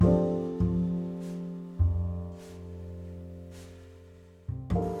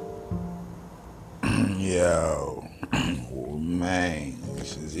Yo, oh man,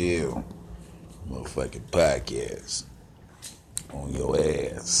 this is you, motherfucking podcast on your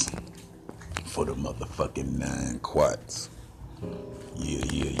ass for the motherfucking 9 quarts.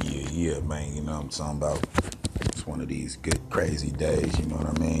 Yeah, man, you know what I'm talking about? It's one of these good, crazy days, you know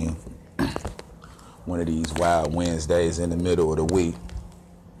what I mean? One of these wild Wednesdays in the middle of the week,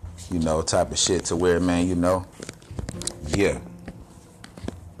 you know, type of shit to where, man, you know, yeah,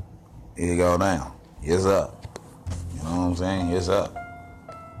 it go down. It's up. You know what I'm saying? It's up.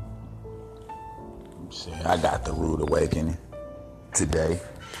 Shit, I got the rude awakening today.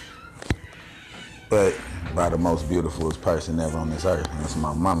 But by the most beautifulest person ever on this earth. That's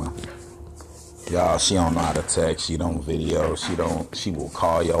my mama. Y'all, she don't know how to text. She don't video. She will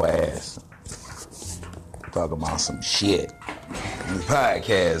call your ass. Talk about some shit. This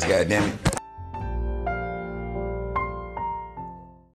podcast, goddammit.